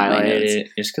highlighted it. in my Highlighted notes. it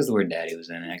just because the word daddy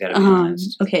was in it. I gotta be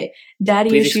honest. Okay,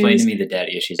 daddy Please issues explain to me the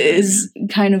daddy issues. of Iron is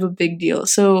kind of a big deal.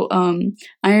 So,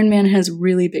 Iron Man has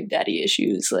really big daddy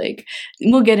issues. Like,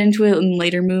 we'll get into it in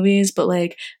later movies, but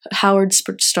like Howard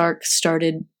Stark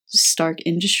started Stark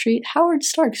Industries. Howard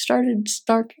Stark started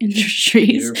Stark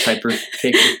Industries. Man. Piper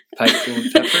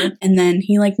Pepper. And then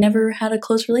he like never had a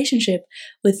close relationship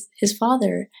with his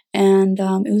father, and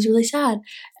it was really sad.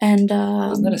 And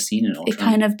Wasn't that a scene in Ultron? it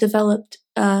kind of developed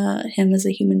him as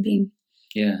a human being.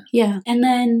 Yeah. Yeah. And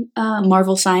then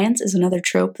Marvel science is another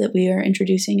trope that we are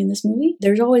introducing in this movie.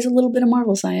 There's always a little bit of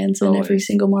Marvel science in every Always.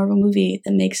 single Marvel movie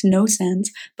that makes no sense,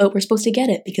 but we're supposed to get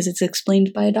it because it's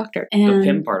explained by a doctor. The And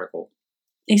Pym particle.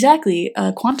 exactly.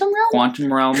 Quantum realm?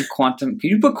 Quantum realm, quantum. Can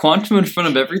you put quantum in front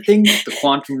of everything? The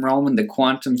quantum realm and the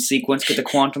quantum sequence with the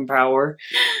quantum power.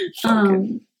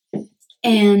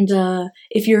 And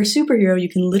if you're a superhero, you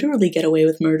can literally get away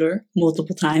with murder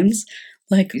multiple times,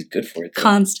 like He's good for it, though.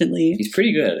 constantly. He's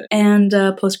pretty good at it. And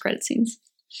post-credit scenes.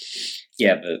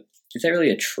 Yeah, but is that really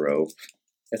a trope?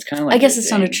 That's kind of like I guess the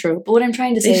it's not a thing. trope, but what I'm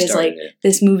trying to They say is like started it.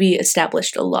 this movie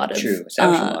established a lot of True.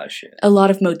 Established a lot of shit. a lot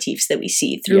of motifs that we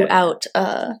see throughout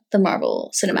the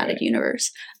Marvel Cinematic Right. Universe,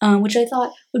 which I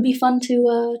thought would be fun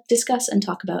to discuss and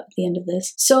talk about at the end of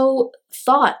this. So,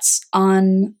 thoughts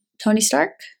on Tony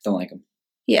Stark? Don't like him.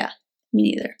 Yeah,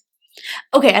 me neither.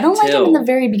 Okay, I don't like him in the Until-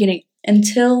 very beginning.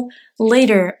 Until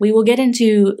later, we will get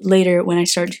into later when I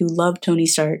start to love Tony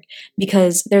Stark,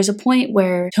 because there's a point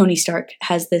where Tony Stark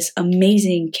has this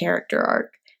amazing character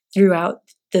arc throughout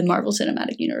the Marvel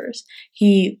Cinematic Universe.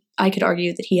 I could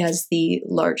argue that he has the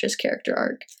largest character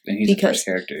arc. And he's the Because first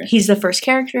character. He's the first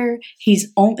character,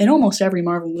 he's in almost every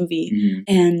Marvel movie, Mhm.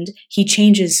 and he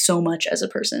changes so much as a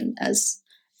person as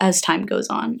time goes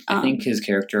on. I think his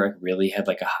character arc really had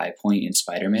like a high point in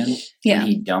Spider-Man. yeah. When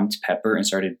he dumped Pepper and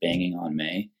started banging on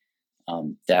May.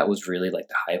 That was really like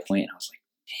the high point. And I was like,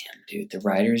 damn, dude, the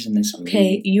writers in this movie.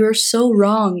 Okay, you're so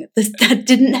wrong. That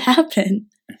didn't happen.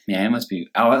 Yeah, it must be.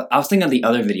 I was thinking of the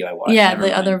other video I watched. Yeah, Never the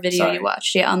mind. other video Sorry. you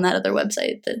watched. Yeah, on that other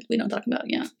website that we don't talk about.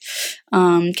 Yeah.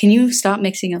 Can you stop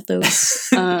mixing up those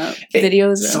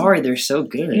videos? Sorry, they're so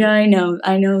good. Yeah, I know.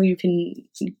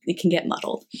 It can get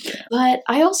muddled. Yeah. But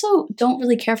I also don't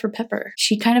really care for Pepper.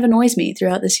 She kind of annoys me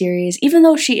throughout the series, even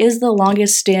though she is the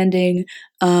longest standing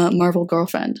Marvel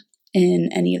girlfriend in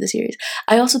any of the series.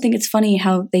 I also think it's funny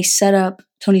how they set up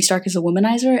Tony Stark as a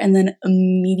womanizer and then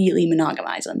immediately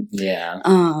monogamize him. Yeah.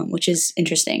 Which is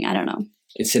interesting. I don't know.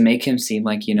 It's to make him seem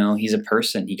like, he's a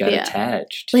person. He got Yeah.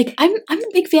 attached. Like, I'm a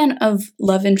big fan of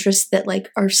love interests that like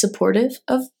are supportive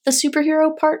of the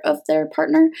superhero part of their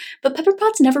partner, but Pepper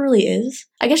Potts never really is.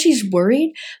 I guess she's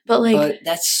worried, but like but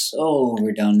that's so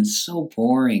overdone. It's so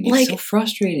boring. It's Like, so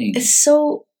frustrating. it's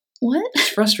so what? It's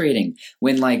frustrating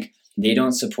when like they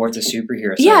don't support the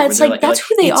superhero. Yeah, side, it's where they're like, that's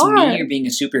who they it's are. Me, you're being a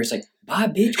superhero. It's like, bye,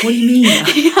 bitch. What do you mean?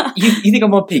 Yeah. you think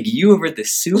I'm gonna pick you over the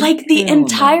suit? Like the Hell no.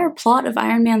 entire plot of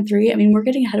Iron Man 3, I mean, we're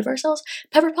getting ahead of ourselves.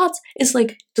 Pepper Potts is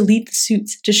like, delete the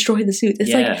suits, destroy the suits.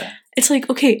 It's like, Yeah. It's like,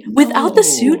 okay, without the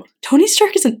suit, No. Tony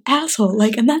Stark is an asshole.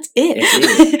 Like, and that's it.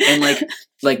 It is. And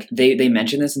like they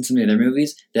mention this in some of the other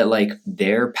movies that like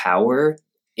their power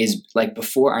is like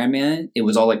before Iron Man, it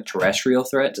was all like terrestrial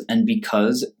threats, and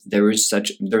because there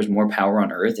was more power on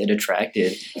Earth, it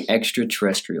attracted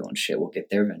extraterrestrial and shit. We'll get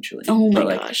there eventually. Oh my But,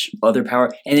 like, gosh. other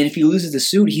power, and then if he loses the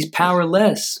suit, he's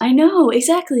powerless. I know,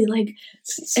 exactly. Like,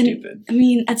 It's and- stupid. I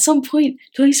mean, at some point,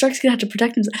 Tony Stark's gonna have to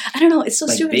protect himself. I don't know. It's so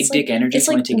Like stupid. big It's dick like, energy. it's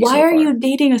like, take you why so are far. you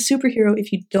dating a superhero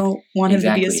if you don't want him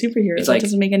to be a Exactly. superhero? It's That like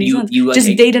doesn't make any you- sense. you, like,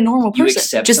 Just date a normal you person.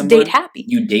 accept Just someone, date happy.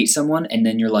 You date someone, and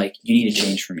then you're like, you need to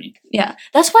change for me. Yeah,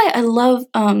 that's why I love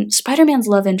Spider-Man's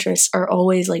love interests are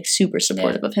always like super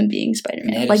supportive of him being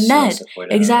Spider-Man. Ned Like is so Ned,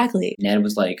 supportive. exactly. Ned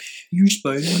was like, "You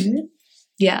Spider-Man."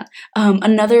 Yeah.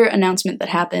 Another announcement that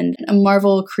happened, a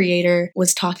Marvel creator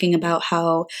was talking about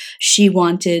how she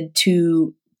wanted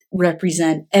to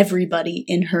represent everybody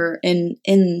in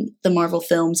the Marvel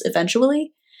films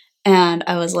eventually. And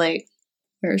I was like,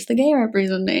 where's the gay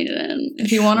representation?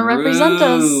 If you want to represent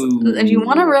us, if you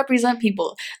want to True. represent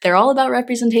people, they're all about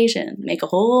representation. Make a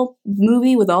whole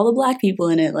movie with all the black people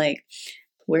in it. Like,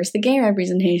 where's the gay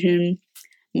representation?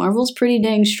 Marvel's pretty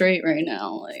dang straight right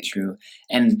now. Like, True.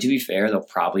 And to be fair, they'll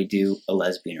probably do a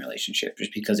lesbian relationship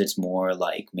just because it's more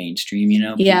like mainstream, you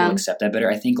know? People Yeah. accept that better.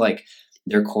 I think like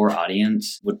their core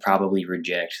audience would probably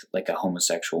reject like a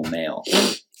homosexual male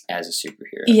as a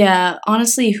superhero. yeah,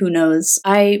 honestly, who knows?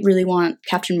 I really want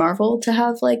Captain Marvel to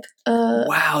have like a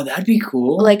Wow, that'd be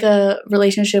cool.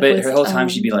 relationship but with her whole time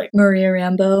she'd be like, Maria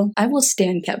Rambeau. I will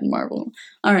stand Captain Marvel.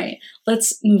 All right,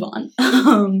 let's move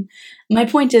on. My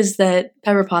point is that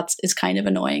Pepper Potts is kind of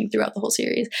annoying throughout the whole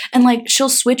series. And like she'll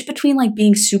switch between like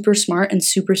being super smart and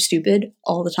super stupid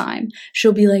all the time.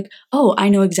 She'll be like, "Oh, I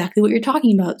know exactly what you're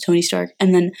talking about, Tony Stark."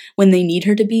 And then when they need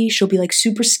her to be, she'll be like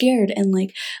super scared and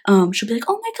like she'll be like,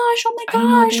 "Oh my I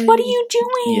know, gosh, what are babe." you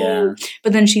doing?" yeah,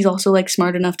 But then she's also like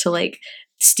smart enough to like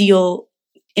steal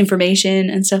information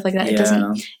and stuff like that. It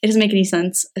doesn't make any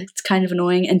sense. It's kind of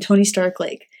annoying. And Tony Stark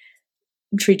like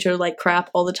treats her like crap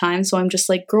all the time. So I'm just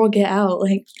like, girl, get out.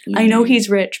 Like, I know he's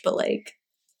rich, but like,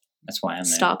 That's why I'm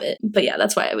there. stop it. But yeah,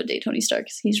 that's why I would date Tony Stark,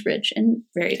 because he's rich and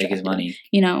very Take his attractive. money.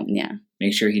 You know, yeah.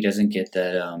 Make sure he doesn't get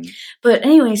that. But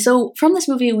anyway, so from this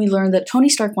movie, we learned that Tony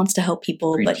Stark wants to help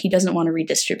people, Pretty but much. he doesn't want to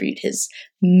redistribute his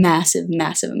massive,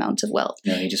 massive amounts of wealth.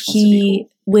 No, he just wants to be He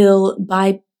will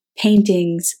buy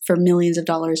paintings for millions of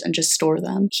dollars and just store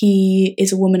them. He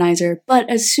is a womanizer, but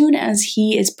as soon as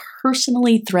he is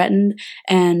personally threatened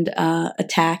and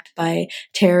attacked by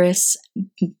terrorists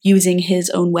using his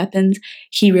own weapons,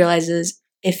 he realizes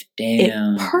if cool.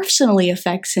 Damn. it personally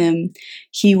affects him,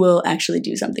 he will actually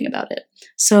do something about it.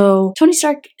 So Tony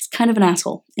Stark is kind of an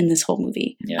asshole in this whole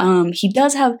movie. Yeah. He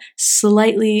does have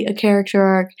slightly a character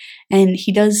arc, and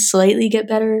he does slightly get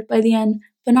better by the end,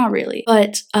 but not really.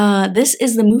 But this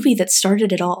is the movie that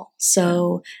started it all.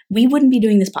 So we wouldn't be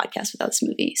doing this podcast without this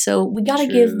movie. So we got to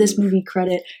give this True. movie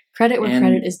credit where And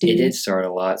credit is due. It did start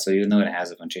a lot, so even though it has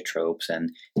a bunch of tropes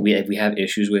and we have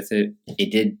issues with it,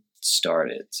 it did start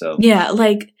it. So Yeah,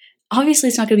 like, obviously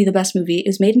it's not going to be the best movie. It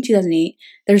was made in 2008.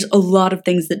 There's a lot of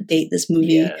things that date this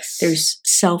movie. yes, There's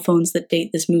cell phones that date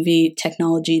this movie,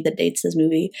 technology that dates this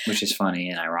movie. which is funny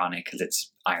and ironic because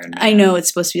it's Iron Man. I know it's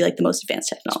supposed to be like the most advanced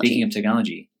technology. Speaking of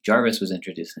technology, Jarvis was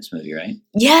introduced in this movie, right?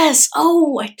 Yes!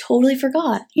 Oh, I totally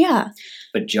forgot. Yeah.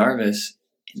 But Jarvis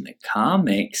in the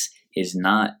comics is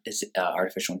not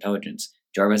artificial intelligence.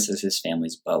 Jarvis is his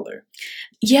family's butler.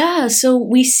 Yeah, so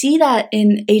we see that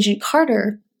in Agent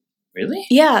Carter. Really?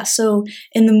 Yeah, so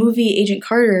in the movie Agent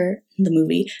Carter, the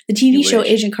TV You show wish.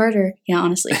 Agent Carter, yeah,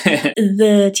 honestly,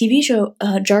 the TV show,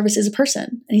 Jarvis is a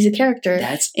person, and he's a character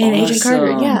That's in awesome. Agent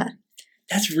Carter, yeah.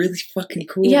 That's really fucking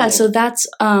cool. Yeah, so that's,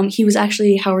 he was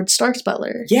actually Howard Stark's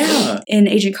butler. yeah. In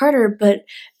Agent Carter, but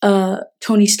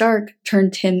Tony Stark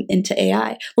turned him into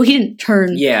AI. Well, he didn't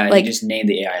turn, Yeah, like, he just named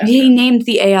the AI after he him. named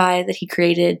the AI that he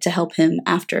created to help him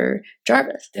after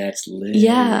Jarvis. That's lit.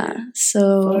 Yeah,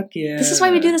 so Fuck yeah. this is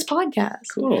why we do this podcast.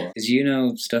 Cool. Because you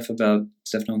know stuff about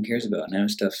stuff no one cares about. And I know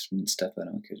stuff that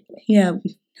no one cares about. Yeah,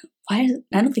 why is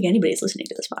I don't think anybody's listening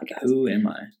to this podcast. Who am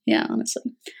I? Yeah, honestly.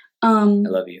 I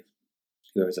love you.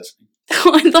 Whoever's listening.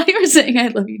 I thought you were saying I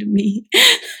love you to me.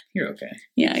 You're okay.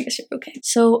 Yeah, I guess you're okay.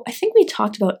 So I think we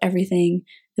talked about everything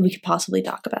that we could possibly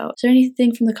talk about. Is there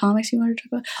anything from the comics you want to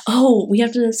talk about? Oh, we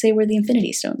have to say where the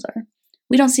Infinity Stones are.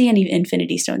 We don't see any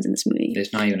Infinity Stones in this movie.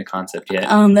 There's not even a concept yet.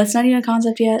 That's not even a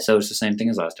concept yet. So it's the same thing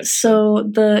as last time. So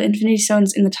the Infinity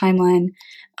Stones in the timeline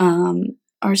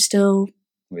are still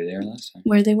We were there last time.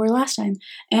 where they were last time.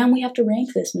 And we have to rank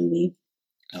this movie.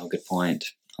 Oh, good point.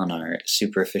 on our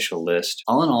super official list.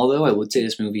 All in all, though, I would say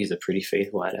this movie is a pretty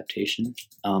faithful adaptation.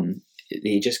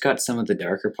 They just got some of the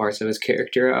darker parts of his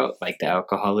character out, like the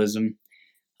alcoholism,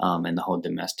 and the whole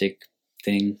domestic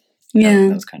thing. Yeah.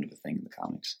 That was kind of a thing in the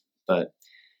comics. But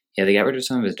yeah, they got rid of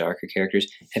some of his darker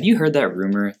characters. Have you heard that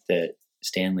rumor that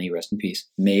Stan Lee, rest in peace,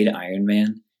 made Iron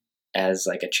Man as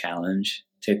like a challenge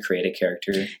to create a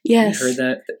character? Yes. Have you heard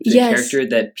that? The Yes. character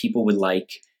that people would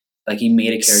like he made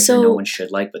a character So- no one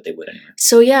should like, but they would anyway.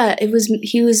 So yeah,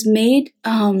 he was made,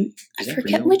 I Is that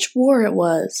forget real? which war it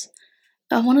was.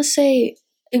 I want to say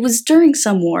it was during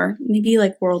some war, maybe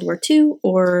like World War II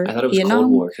or I thought it was Vietnam.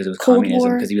 Cold War because it was Cold communism.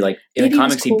 War. Because he in Maybe the it was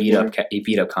comics Cold War. he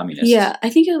beat up communists. Yeah, I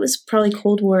think it was probably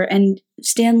Cold War, and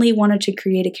Stan Lee wanted to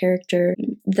create a character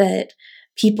that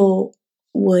people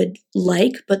would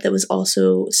like, but that was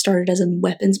also started as a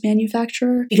weapons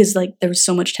manufacturer because like there was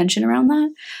so much tension around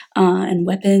that and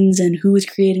weapons and who was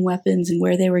creating weapons and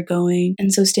where they were going.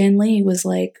 And so Stan Lee was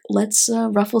like, let's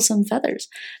ruffle some feathers,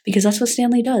 because that's what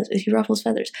Stan Lee does, is he ruffles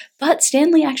feathers. But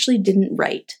Stan Lee actually didn't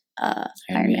write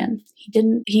Iron Man.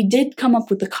 He did come up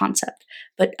with the concept,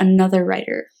 but another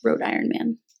writer wrote Iron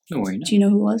Man. Don't worry, no. Do you know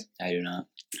who it was? I do not.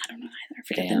 I don't know either. I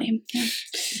forget Damn. the name. Yeah.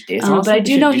 It's But awesome. I We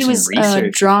do should know do he some was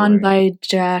research drawn before. by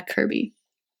Jack Kirby.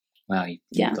 Wow,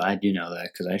 Yeah. I'm glad you know that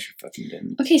because I sure fucking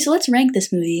didn't. Okay, so let's rank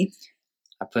this movie.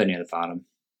 I put it near the bottom.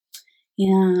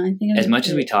 Yeah, I think As much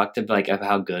as we talked about of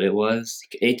how good it was,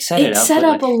 it set it set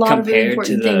up a lot of really compared important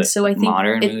to the things. So I think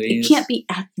modern it movies. can't be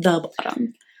at the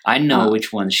bottom. I know uh,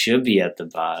 which ones should be at the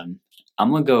bottom.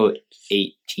 I'm gonna go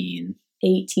 18.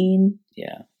 18.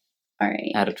 Yeah, All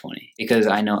right. out of 20 because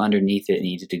I know underneath it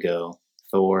needed to go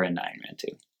Thor and Iron Man 2.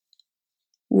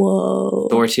 Whoa.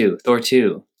 Thor 2.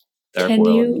 Dark Can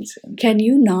World. you- needs to end. Can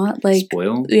you not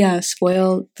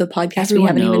spoil the podcast Everyone we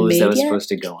haven't even knows made that was yet? supposed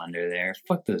to go under there.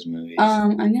 Fuck those movies.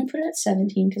 I'm gonna put it at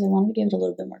 17 because I wanted to give it a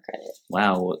little bit more credit.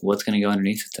 Wow, what's gonna go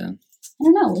underneath it then? I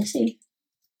don't know. We'll see.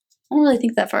 I don't really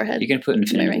think that far ahead. You can put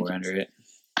Infinity War rankings. under it.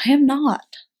 I am not.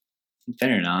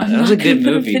 Better not. I'm That was not a good gonna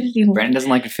put movie. Infinity War. Brandon doesn't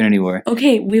like Infinity War.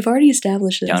 Okay, we've already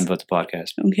established this. Down vote the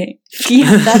podcast. Okay.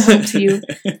 Yeah, that's up to you.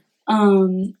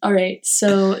 All right.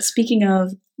 So speaking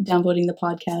of downvoting the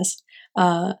podcast,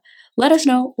 let us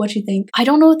know what you think. I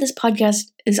don't know if this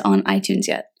podcast is on iTunes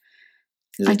yet.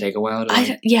 Does it take a while to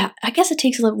I guess it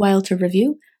takes a little while to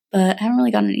review, but I haven't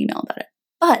really gotten an email about it.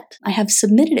 But I have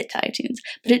submitted it to iTunes.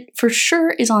 But it for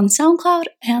sure is on SoundCloud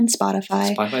and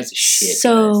Spotify. Spotify's a shit.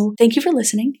 So thank you for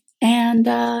listening. And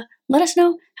let us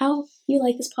know how you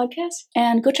like this podcast.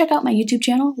 And go check out my YouTube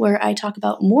channel where I talk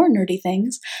about more nerdy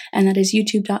things. And that is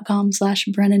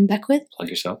youtube.com/Brennan Beckwith. Plug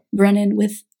yourself. Brennan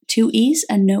with 2 E's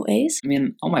and no A's. I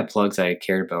mean, all my plugs I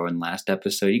cared about in the last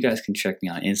episode. You guys can check me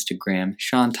on Instagram,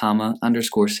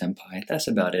 SeanTama_senpai. That's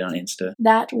about it on Insta.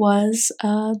 That was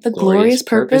the Glorious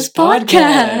Purpose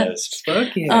Podcast.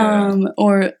 Fuck yeah.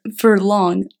 Or for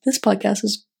long, this podcast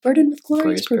is burdened with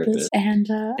glorious Glorious purpose. Purpose. And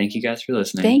Thank you guys for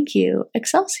listening. thank you.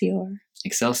 Excelsior.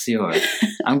 Excelsior.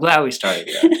 I'm glad we started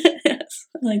that. Yes,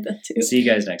 I like that too. See you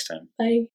guys next time. Bye.